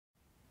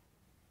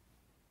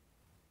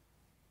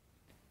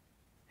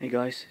Hey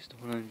guys, it's the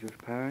one and George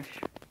Parish.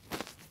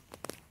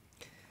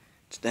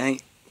 Today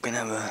we're going to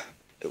have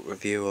a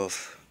review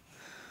of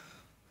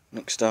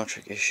next Star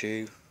Trek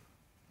issue,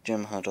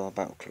 Jem'Hadar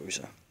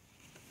Battlecruiser.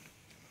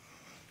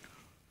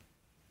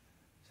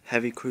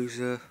 Heavy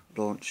cruiser,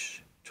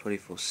 launch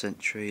 24th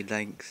century,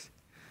 length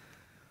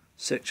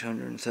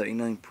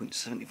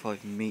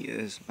 639.75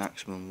 meters,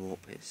 maximum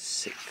warp is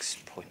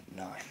 6.9.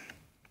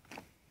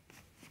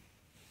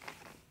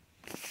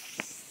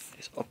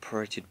 It's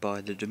operated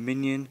by the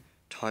Dominion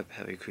type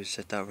heavy cruiser.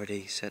 Said that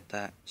already, said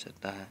that.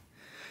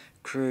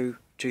 Crew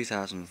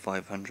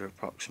 2,500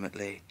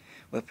 approximately.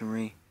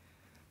 Weaponry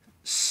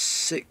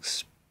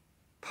 6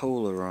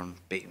 Polaron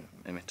beam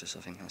emitters,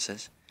 I think that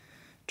says.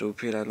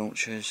 Torpedo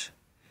launchers,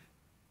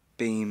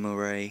 beam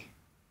array,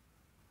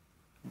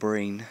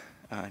 brain,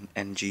 and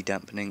NG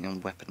dampening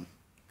and weapon.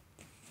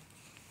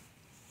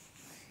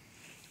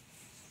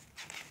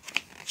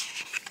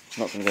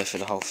 I'm not going to go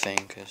through the whole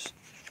thing because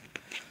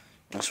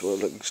that's what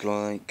it looks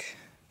like.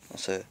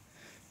 That's a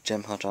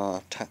Jem'Hadar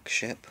attack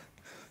ship.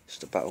 It's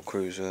the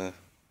Battlecruiser.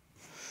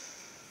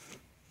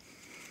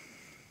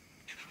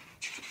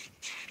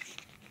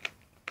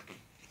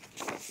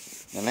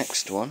 The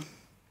next one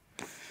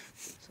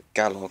is the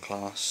Galor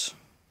class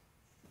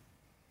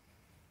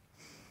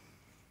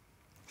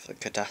for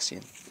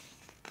Cardassian.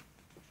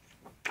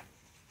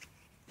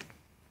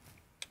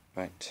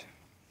 Right,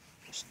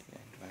 just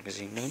the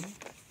magazine number.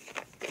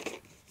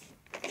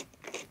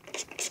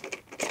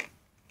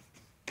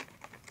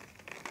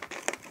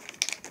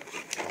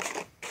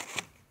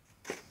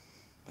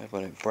 Hope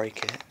I don't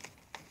break it.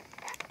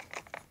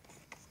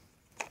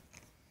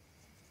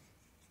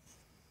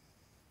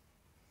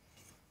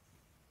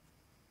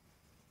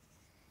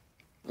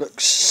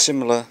 Looks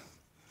similar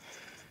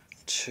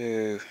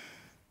to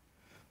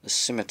the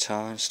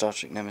Scimitar in Star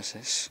Trek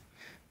Nemesis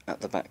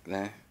at the back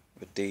there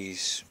with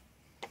these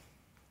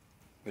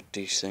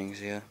things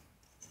here.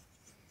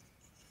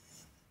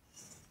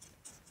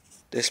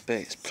 This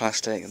bit is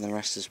plastic and the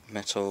rest is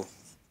metal.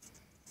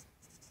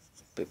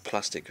 Bit of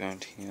plastic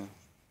around here.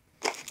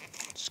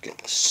 Just get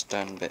the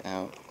stand bit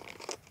out.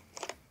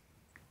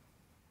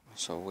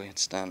 That's a weird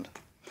stand.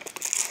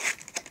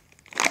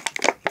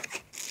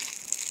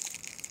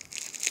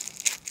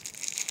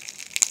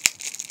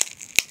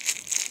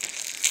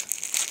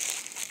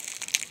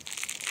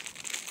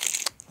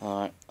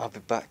 Alright, I'll be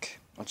back.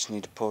 I just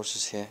need to pause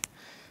this here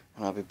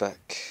and I'll be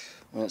back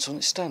when it's on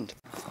its stand.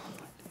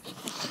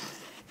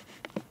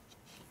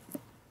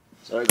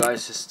 Sorry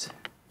guys, just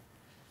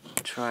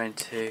trying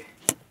to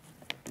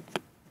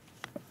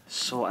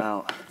sort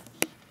out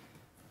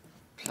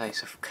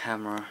place of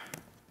camera.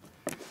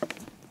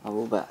 I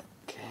will back.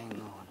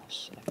 Hang on a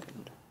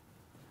second.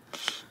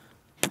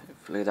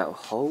 Hopefully that will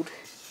hold.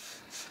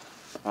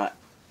 Right,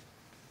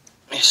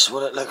 this is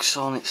what it looks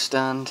on its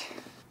stand.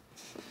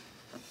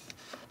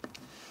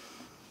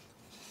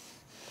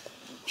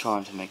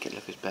 Trying to make it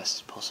look as best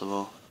as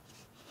possible.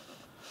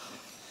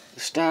 The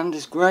stand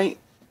is great.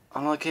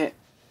 I like it.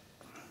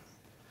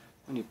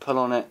 When you pull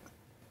on it,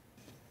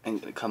 it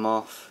ain't gonna come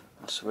off.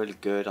 That's really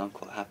good. I'm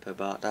quite happy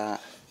about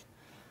that.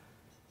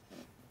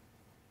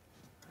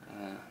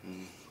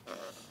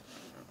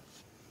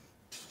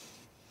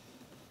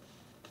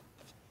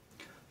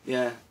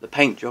 Yeah, the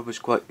paint job is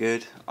quite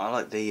good. I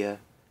like the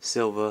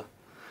silver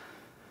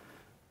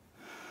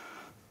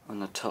on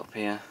the top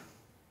here.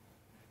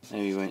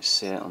 Maybe you won't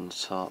see it on the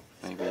top.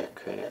 Maybe you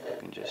could. You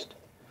can just.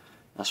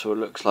 That's what it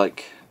looks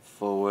like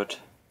forward.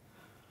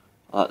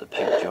 I like the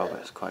paint job.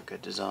 It's quite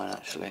good design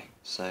actually.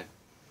 So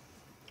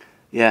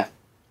yeah.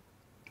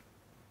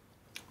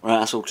 Right,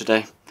 that's all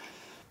today.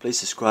 Please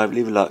subscribe,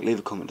 leave a like, leave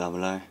a comment down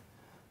below,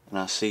 and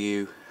I'll see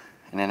you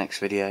in the next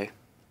video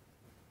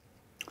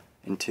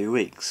in 2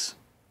 weeks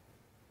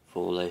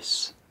for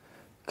this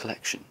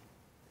collection.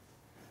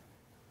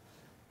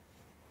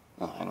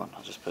 Oh, hang on,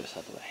 I'll just put this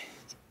out of the way.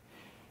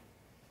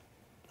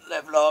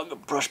 Live long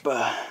and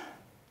prosper.